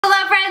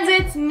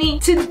me.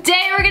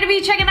 Today we're gonna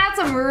be checking out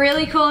some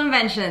really cool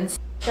inventions.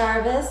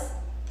 Jarvis,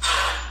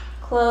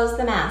 close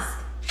the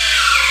mask.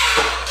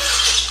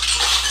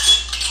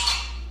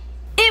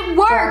 It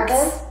works!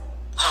 Jarvis,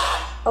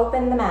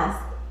 open the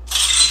mask.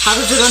 How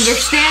does it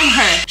understand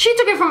her? She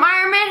took it from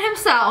Iron Man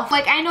himself.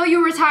 Like, I know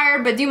you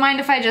retired, but do you mind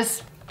if I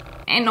just...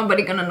 Ain't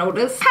nobody gonna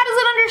notice. How does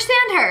it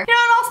understand her? You know,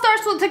 it all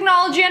starts with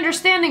technology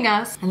understanding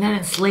us and then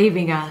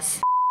enslaving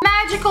us.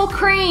 Magical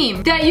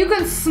cream that you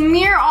can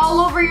smear all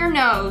over your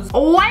nose,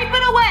 wipe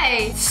it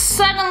away,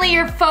 suddenly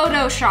you're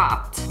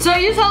photoshopped. So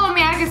you telling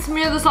me I can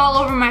smear this all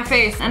over my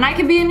face and I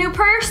can be a new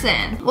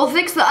person? We'll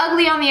fix the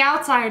ugly on the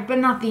outside, but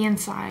not the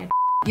inside.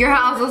 Your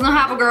house doesn't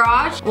have a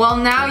garage? Well,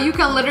 now you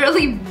can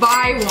literally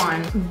buy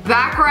one.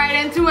 Back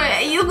right into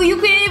it. You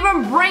can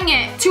even bring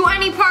it to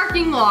any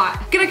parking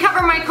lot. Gonna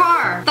cover my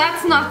car.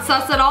 That's not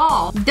sus at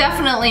all.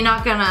 Definitely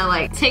not gonna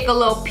like take a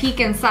little peek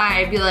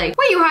inside, be like,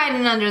 what are you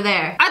hiding under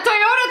there? A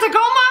Toyota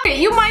Tacoma?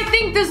 Okay, you might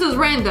think this is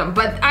random,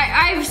 but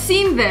I've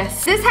seen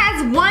this. This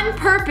has one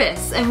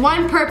purpose and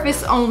one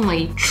purpose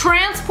only.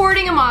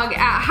 Transporting a mug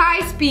at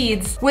high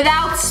speeds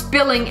without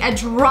spilling a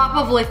drop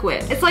of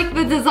liquid. It's like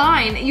the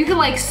design. You can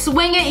like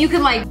swing it, you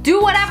can like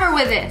do whatever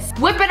with this.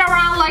 Whip it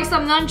around like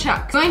some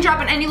nunchucks. You ain't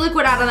dropping any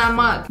liquid out of that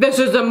mug. This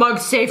is a mug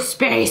safe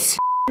space.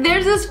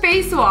 There's this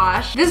face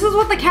wash. This is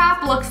what the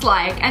cap looks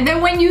like. And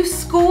then when you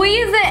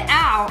squeeze it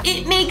out,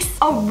 it makes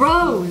a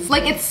rose.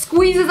 Like it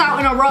squeezes out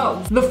in a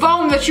rose. The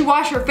foam that you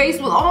wash your face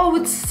with, oh,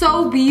 it's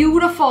so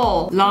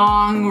beautiful.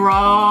 Long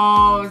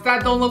rose.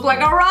 That don't look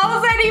like a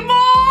rose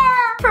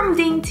anymore. From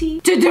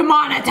dainty to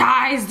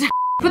demonetized.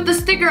 Put the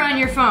sticker on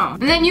your phone,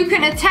 and then you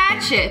can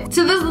attach it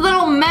to this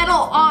little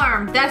metal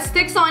arm that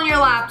sticks on your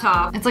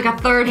laptop. It's like a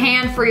third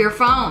hand for your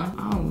phone.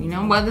 Oh, you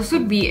know what? This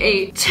would be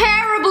a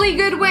terribly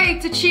good way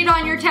to cheat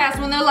on your test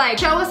when they're like,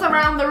 show us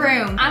around the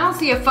room. I don't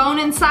see a phone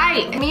in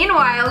sight.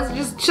 Meanwhile, it's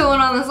just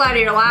chilling on the side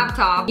of your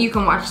laptop. You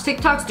can watch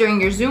TikToks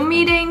during your Zoom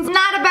meetings.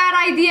 Not a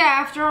bad idea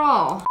after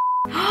all.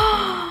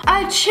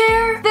 A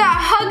chair that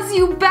hugs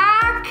you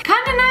back.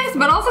 Kinda nice,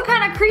 but also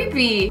kinda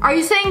creepy. Are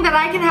you saying that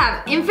I can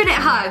have infinite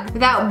hugs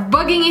without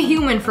bugging a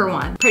human for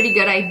one? Pretty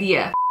good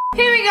idea.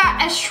 Here we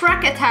got a Shrek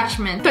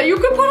attachment that you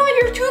can put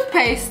on your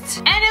toothpaste.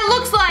 And it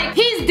looks like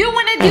he's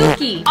doing a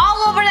dookie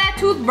all over that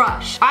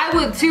toothbrush. I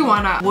would too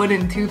on a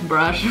wooden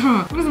toothbrush.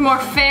 This is a more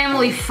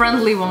family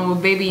friendly one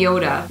with Baby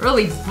Yoda.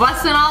 Really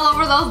busting all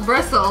over those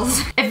bristles.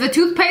 If the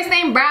toothpaste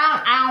ain't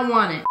brown, I don't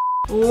want it.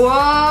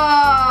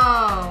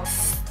 Whoa.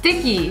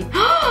 Sticky.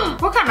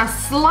 What kind of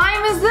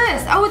slime is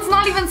this? Oh, it's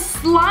not even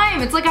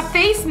slime. It's like a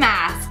face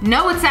mask.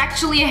 No, it's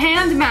actually a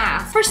hand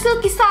mask for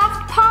silky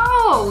soft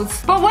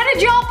paws. But what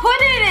did y'all put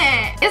in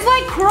it? It's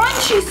like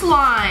crunchy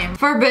slime.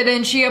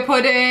 Forbidden chia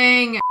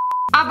pudding.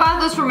 I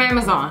bought this from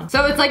Amazon.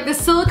 So it's like the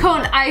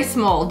silicone ice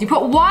mold. You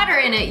put water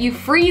in it, you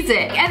freeze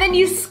it, and then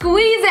you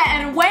squeeze it,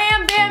 and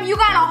wham bam, you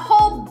got a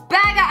whole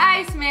bag of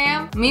ice,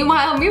 ma'am.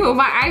 Meanwhile, me with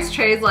my ice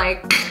trays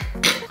like,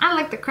 I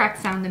like the crack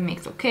sound it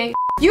makes, okay?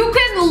 You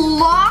can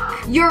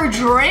lock your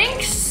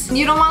drinks.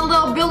 You don't want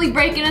little Billy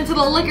breaking into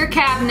the liquor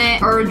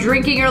cabinet or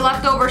drinking your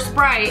leftover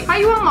Sprite. How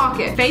you unlock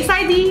it? Face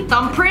ID?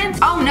 Thumbprint?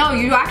 Oh no,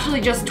 you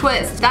actually just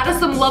twist. That is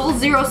some level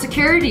 0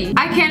 security.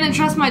 I can't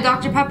entrust my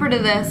Dr. Pepper to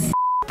this.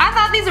 I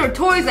thought these were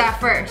toys at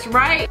first,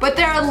 right? But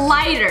they're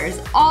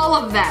lighters, all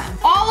of them.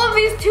 All of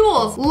these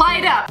tools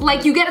light up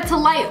like you get it to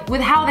light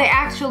with how they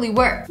actually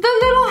work. The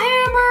little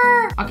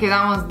hammer. Okay,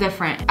 that one's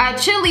different. A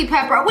chili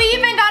pepper. We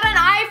even got an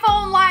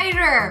iPhone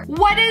lighter.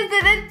 What is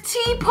it, a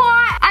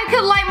teapot? I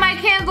could light my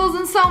candles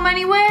in so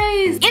many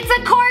ways. It's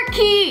a car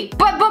key,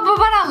 but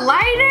a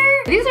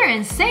lighter? These are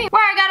insane.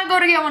 Where I gotta go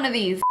to get one of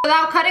these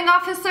without cutting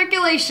off his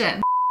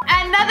circulation.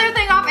 Another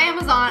thing off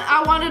Amazon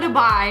I wanted to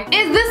buy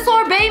is this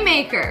sorbet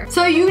maker.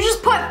 So you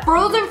just put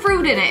frozen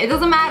fruit in it. It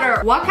doesn't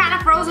matter what kind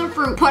of frozen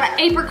fruit. Put an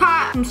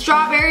apricot, some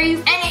strawberries,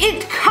 and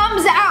it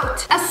comes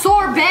out a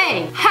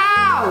sorbet.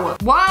 How?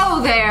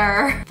 Whoa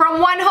there.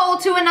 From one hole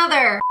to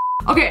another.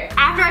 Okay,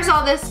 after I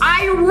saw this,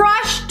 I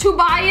rushed to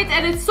buy it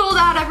and it's sold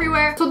out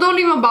everywhere, so don't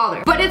even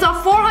bother. But it's a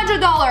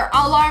 $400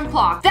 alarm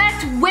clock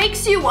that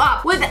wakes you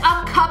up with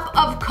a cup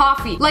of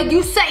coffee. Like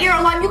you set your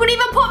alarm, you can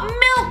even put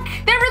milk.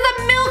 There is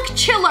a milk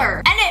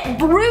chiller and it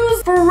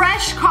brews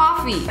fresh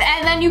coffee.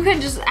 And then you can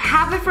just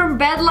have it from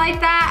bed like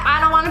that. I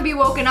don't want to be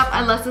woken up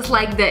unless it's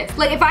like this.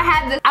 Like if I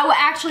had this, I would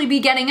actually be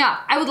getting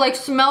up. I would like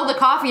smell the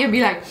coffee and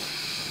be like,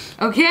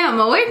 okay, I'm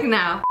awake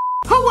now.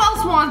 Who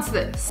else wants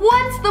this?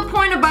 What's the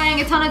point of buying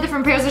a ton of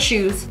different pairs of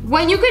shoes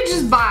when you could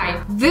just buy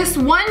this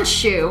one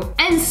shoe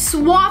and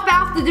swap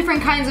out the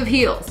different kinds of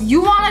heels?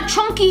 You want a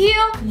chunky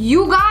heel?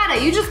 You got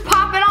it. You just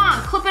pop it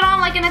on, clip it on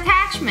like an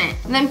attachment,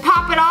 and then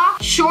pop it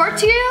off. Short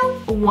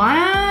heel?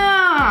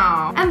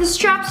 Wow. And the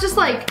strap's just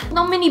like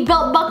no mini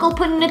belt buckle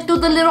putting it through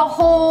the little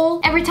hole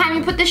every time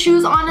you put the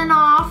shoes on and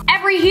off.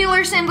 Every heel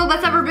or sandal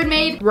that's ever been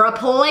made,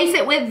 replace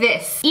it with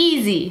this.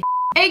 Easy.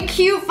 A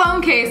cute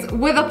phone case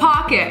with a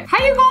pocket.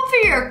 How you going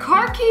for your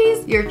car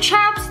keys, your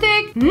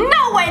chapstick?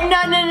 No way,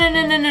 no.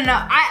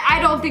 I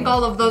don't think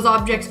all of those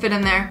objects fit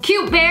in there.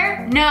 Cute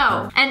bear?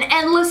 No. An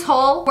endless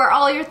hole where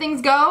all your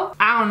things go?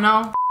 I don't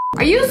know.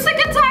 Are you sick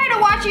and tired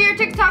of watching your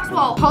TikToks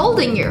while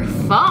holding your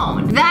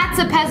phone? That's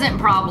a peasant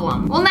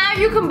problem. Well, now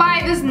you can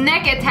buy this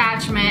neck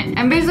attachment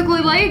and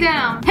basically lay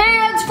down.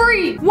 Hands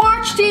free,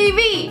 watch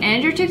TV.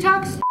 And your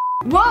TikToks?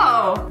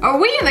 Whoa, are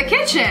we in the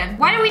kitchen?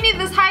 Why do we need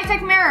this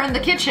high-tech mirror in the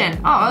kitchen?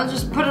 Oh, I'll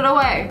just put it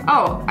away.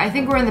 Oh, I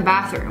think we're in the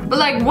bathroom. But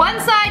like one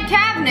side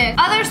cabinet,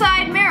 other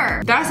side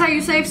mirror. That's how you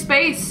save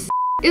space.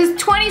 Is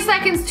 20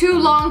 seconds too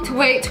long to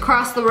wait to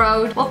cross the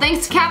road? Well,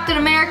 thanks to Captain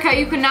America,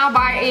 you can now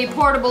buy a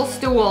portable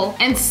stool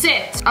and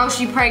sit. Oh,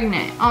 she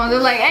pregnant. Oh,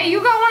 they're like, hey,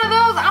 you got one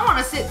of those? I want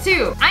to sit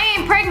too. I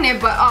ain't pregnant,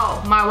 but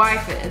oh, my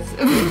wife is.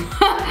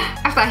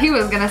 I thought he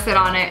was gonna sit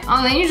on it.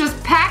 Oh, then you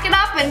just pack it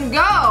up and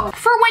go.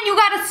 For when you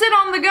gotta sit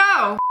on the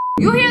go.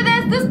 You hear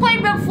this? This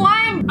plane been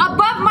flying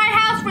above my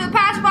house for the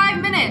past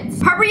 5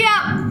 minutes. Hurry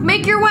up,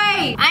 make your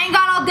way. I ain't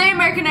got all day,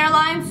 American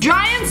Airlines.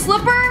 Giant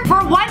slipper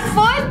for 1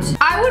 foot?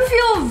 I would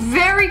feel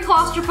very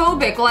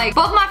claustrophobic, like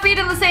both my feet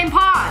in the same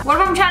pod.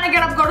 What if I'm trying to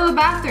get up, go to the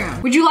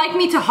bathroom? Would you like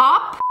me to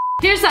hop?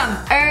 Here's some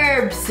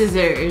herb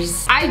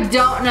scissors. I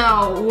don't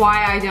know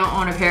why I don't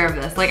own a pair of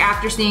this. Like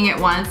after seeing it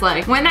once,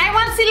 like when I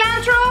want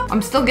cilantro,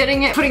 I'm still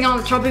getting it, putting it on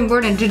the chopping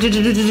board and when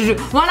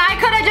I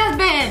could have just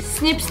been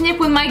snip snip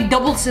with my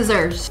double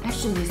scissors.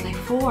 Actually, there's like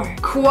 4.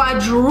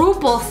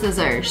 Quadruple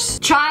scissors.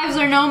 Chives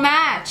are no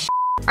match.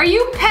 Are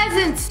you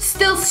peasants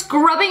still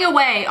scrubbing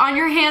away on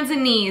your hands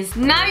and knees?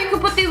 Now you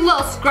can put these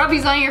little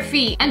scrubbies on your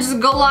feet and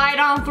just glide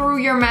on through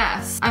your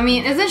mess. I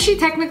mean, isn't she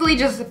technically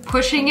just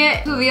pushing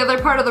it to the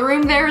other part of the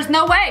room? There is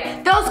no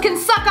way those can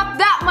suck up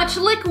that much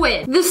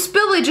liquid. The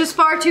spillage is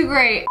far too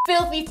great.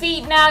 Filthy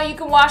feet, now you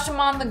can wash them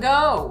on the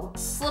go.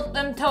 Slip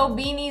them toe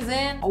beanies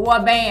in,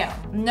 wha-bam.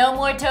 No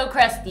more toe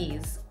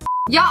crusties.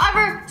 Y'all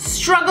ever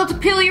struggle to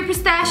peel your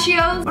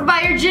pistachios? What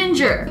about your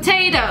ginger?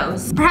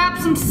 Potatoes?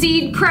 Perhaps some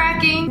seed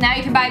cracking? Now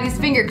you can buy these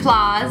finger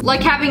claws,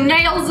 like having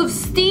nails of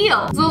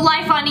steel. So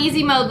life on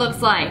easy mode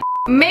looks like.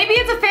 Maybe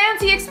it's a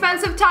fancy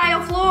expensive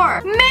tile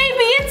floor. Maybe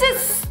it's a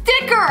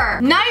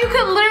sticker. Now you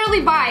can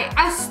literally buy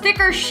a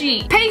sticker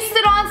sheet, paste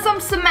it on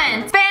some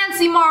cement,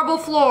 fancy marble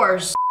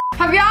floors.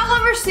 Have y'all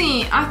ever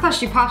seen, I thought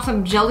she popped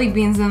some jelly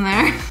beans in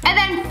there. And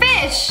then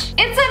fish.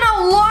 It's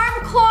an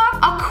alarm clock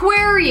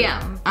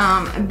aquarium.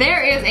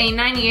 There is a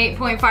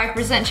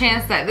 98.5%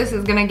 chance that this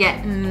is gonna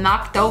get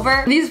knocked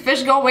over. These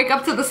fish go wake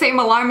up to the same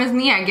alarm as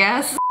me, I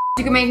guess.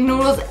 You can make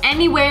noodles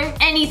anywhere,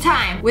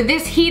 anytime with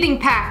this heating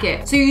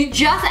packet. So you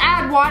just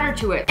add water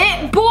to it.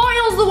 It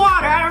boils the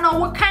water. I don't know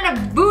what kind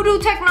of voodoo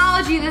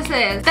technology this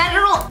is. That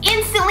it'll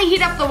instantly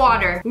heat up the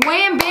water.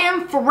 Wham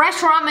bam, fresh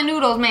ramen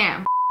noodles,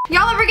 ma'am.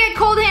 Y'all ever get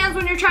cold hands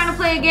when you're trying to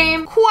play a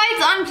game? Quite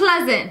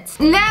unpleasant.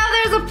 Now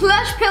there's a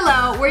plush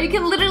pillow where you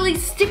can literally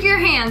stick your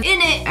hands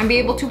in it and be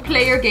able to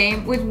play your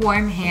game with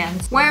warm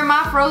hands. Where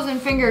my frozen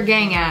finger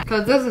gang at?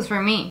 Cause this is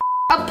for me.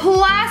 A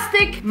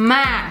plastic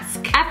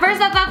mask. At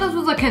first I thought this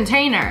was a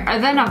container or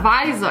then a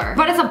visor,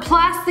 but it's a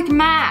plastic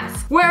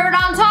mask. Wear it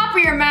on top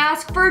of your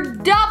mask for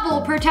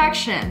double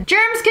protection.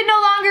 Germs can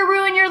no longer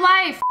ruin your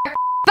life.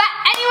 But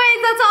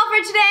anyways, that's all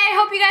for today. I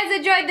hope you guys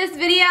enjoyed this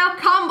video.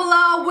 Comment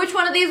below which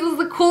one of these was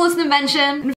the coolest invention.